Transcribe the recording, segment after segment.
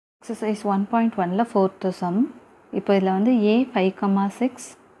Exercise 1.1 fourth sum. இப்போ இதில் வந்து A 5,6,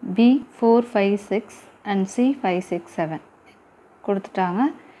 B 4, 5, 6 and C 5, 6, 7 கொடுத்துட்டாங்க.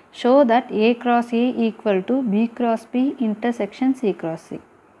 Show that A cross A equal to B cross B intersection C cross C.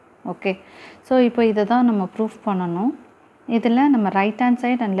 Okay, so இப்போ இதை தான் நம்ம ப்ரூஃப் பண்ணணும். இதில் நம்ம right hand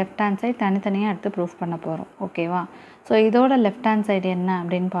side and left hand side தனித்தனியாக எடுத்து ப்ரூஃப் பண்ண போகிறோம். ஓகேவா? ஸோ இதோட லெஃப்ட் ஹேண்ட் சைடு என்ன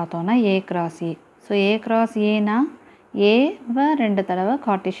அப்படின்னு பார்த்தோன்னா A cross A. So A cross Aனா ஏவை 2 தடவை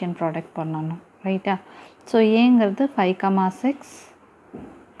கார்ட்டீசியன் ப்ராடக்ட் பண்ணணும், ரைட்டா? ஸோ ஏங்கிறது 5,6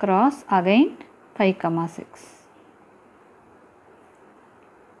 கிராஸ் அகைன் 5,6.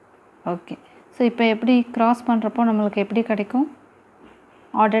 ஓகே, ஸோ இப்போ எப்படி கிராஸ் பண்ணுறப்போ நம்மளுக்கு எப்படி கிடைக்கும்?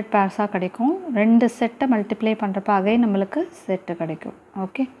 ஆர்டர்ட் பேர்ஸாக கிடைக்கும். 2 செட்டை மல்டிப்ளை பண்ணுறப்போ அகைன் நம்மளுக்கு செட்டு கிடைக்கும்.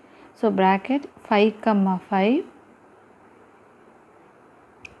 ஓகே, ஸோ ப்ராக்கெட் 5,5,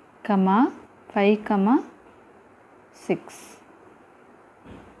 5,6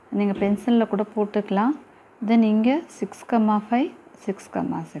 நீங்கள் பென்சிலில் கூட போட்டுக்கலாம். தென் இங்கே 6,5,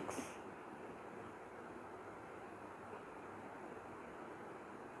 6,6.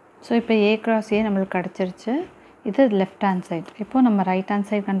 ஸோ இப்போ A cross A நம்மளுக்கு கிடச்சிருச்சு. இது லெஃப்ட் ஹேண்ட் சைட். இப்போது நம்ம ரைட் ஹேண்ட்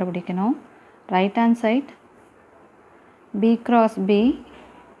சைட் கண்டுபிடிக்கணும். Right hand side B cross B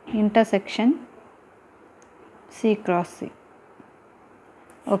intersection C cross C.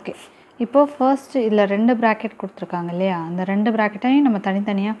 Okay, இப்போது ஃபர்ஸ்ட் இதில் 2 ப்ராக்கெட் கொடுத்துருக்காங்க இல்லையா? அந்த 2 ப்ராக்கெட்டையும் நம்ம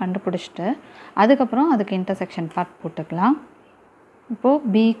தனித்தனியாக கண்டுபிடிச்சிட்டு அதுக்கப்புறம் அதுக்கு இன்டர்செக்ஷன் பார்ட் போட்டுக்கலாம். இப்போது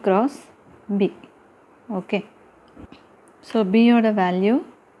B cross B. Okay, so பியோட வேல்யூ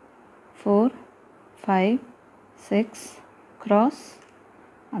 4, 5, 6 cross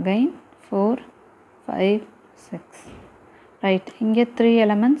again 4, 5, 6. ரைட், இங்கே 3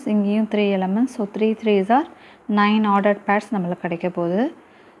 elements, இங்கேயும் 3 elements. So 3 3s are 9 ordered purse நம்மளுக்கு கிடைக்க போகுது.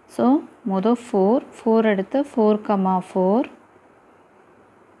 ஸோ மொதல் 4 எடுத்து 4,4,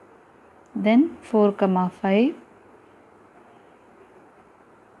 தென் 4,5,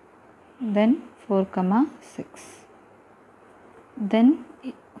 தென் 4,6, தென்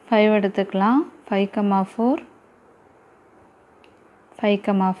 5 எடுத்துக்கலாம். 5,4,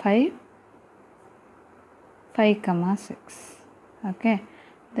 5,5, 5,6. ஓகே,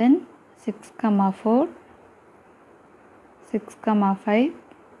 தென் 6,4, 6,5,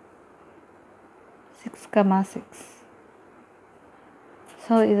 6,6.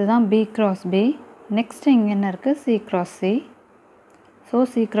 ஸோ இதுதான் B cross B. நெக்ஸ்ட் இங்கே என்ன இருக்குது? C cross C. So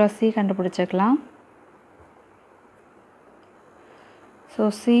C cross C கண்டுபிடிச்சிக்கலாம். So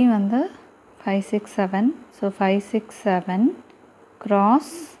C வந்து 5, 6, 7. So 5, 6, 7 cross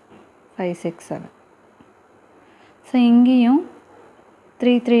 5, 6, 7. ஸோ இங்கேயும்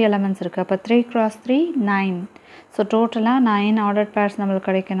 3 3 எலமெண்ட்ஸ் இருக்குது. அப்போ 3 cross 3 9. ஸோ டோட்டலாக 9 ஆர்டர்ட் பேர்ஸ் நம்மளுக்கு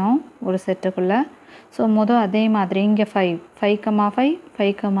கிடைக்கணும் ஒரு செட்டுக்குள்ளே. ஸோ மொதல் அதே மாதிரி இங்கே 5, 5,5,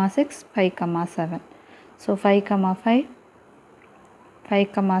 5,6, 5,7. ஸோ 5,5,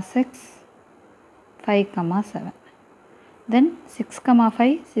 5,6, 5,7. தென்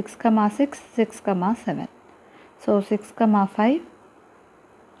 6,5, 6,6, 6,7. ஸோ 6,5,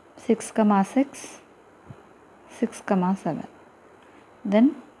 6,6, 6,7. then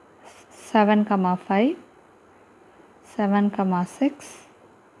 7,5, 7,6,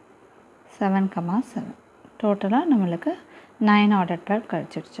 7,7. டோட்டலாக நம்மளுக்கு 9 ஆர்டர் பேர்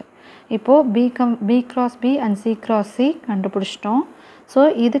கிடச்சிடுச்சு. இப்போது B cross B and C cross C கண்டுபிடிச்சிட்டோம். ஸோ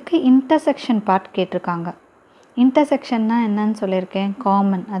இதுக்கு இன்டர்செக்ஷன் பார்ட் கேட்டிருக்காங்க. இன்டர்செக்ஷன்னா என்னன்னு சொல்லியிருக்கேன்?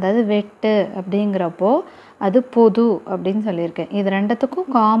 காமன், அதாவது வெட்டு அப்படிங்கிறப்போ அது பொது அப்படின்னு சொல்லியிருக்கேன். இது ரெண்டுத்துக்கும்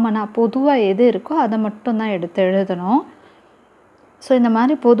காமனாக பொதுவாக எது இருக்கோ அதை மட்டும்தான் எடுத்து எழுதணும். ஸோ இந்த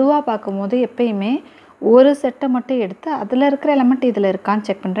மாதிரி பொதுவாக பார்க்கும்போது எப்பயுமே ஒரு செட்டை மட்டும் எடுத்து அதில் இருக்கிற எலமெண்ட் இதில் இருக்கான்னு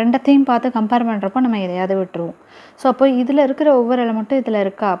செக் பண்ணி ரெண்டத்தையும் பார்த்து கம்பேர் பண்ணுறப்போ நம்ம எதையாவது விட்டுருவோம். ஸோ அப்போ இதில் இருக்கிற ஒவ்வொரு எலமெண்ட்டும் இதில்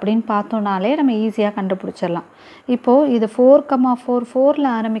இருக்கா அப்படின்னு பார்த்தோன்னாலே நம்ம ஈஸியாக கண்டுபிடிச்சிடலாம். இப்போது இது 4,4, 4ல்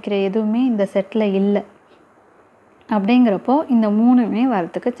ஆரம்பிக்கிற எதுவுமே இந்த செட்டில் இல்லை அப்படிங்கிறப்போ இந்த 3மே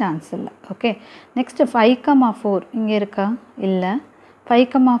வரத்துக்கு சான்ஸ் இல்லை. ஓகே, நெக்ஸ்ட்டு 5,4 இங்கே இருக்கா? இல்லை.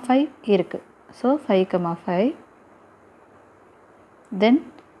 5,5 இருக்குது. ஸோ 5,5, தென்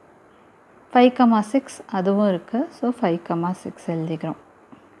 5,6 அதுவும் இருக்குது. ஸோ 5,6 எழுதிக்கிறோம்.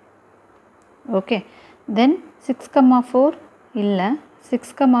 ஓகே, தென் 6,4 இல்லை.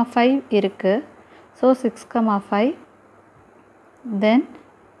 6,5 இருக்குது. ஸோ 6,5, தென்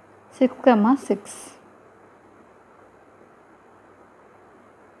 6,6.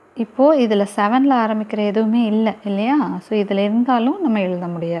 இப்போது இதில் 7ல் ஆரம்பிக்கிற எதுவுமே இல்லை இல்லையா? ஸோ இதில் இருந்தாலும் நம்ம எழுத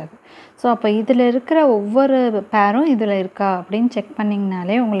முடியாது. ஸோ அப்போ இதில் இருக்கிற ஒவ்வொரு பேரும் இதில் இருக்கா அப்படின்னு செக்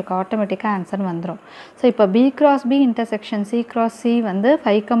பண்ணிங்கனாலே உங்களுக்கு ஆட்டோமேட்டிக்காக ஆன்சர் வந்துடும். ஸோ இப்போ B cross B intersection C cross C வந்து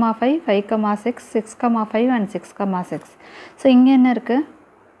 5,5, 5,6, 6,5 அண்ட் 6,6. ஸோ இங்கே என்ன இருக்குது?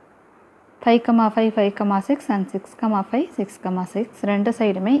 5,5 5,6 and 6,5 6,6 ரெண்டு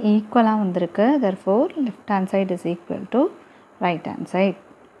சைடுமே ஈக்குவலாக வந்திருக்கு. therefore left hand side is equal to right hand side.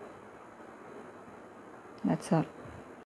 That's all.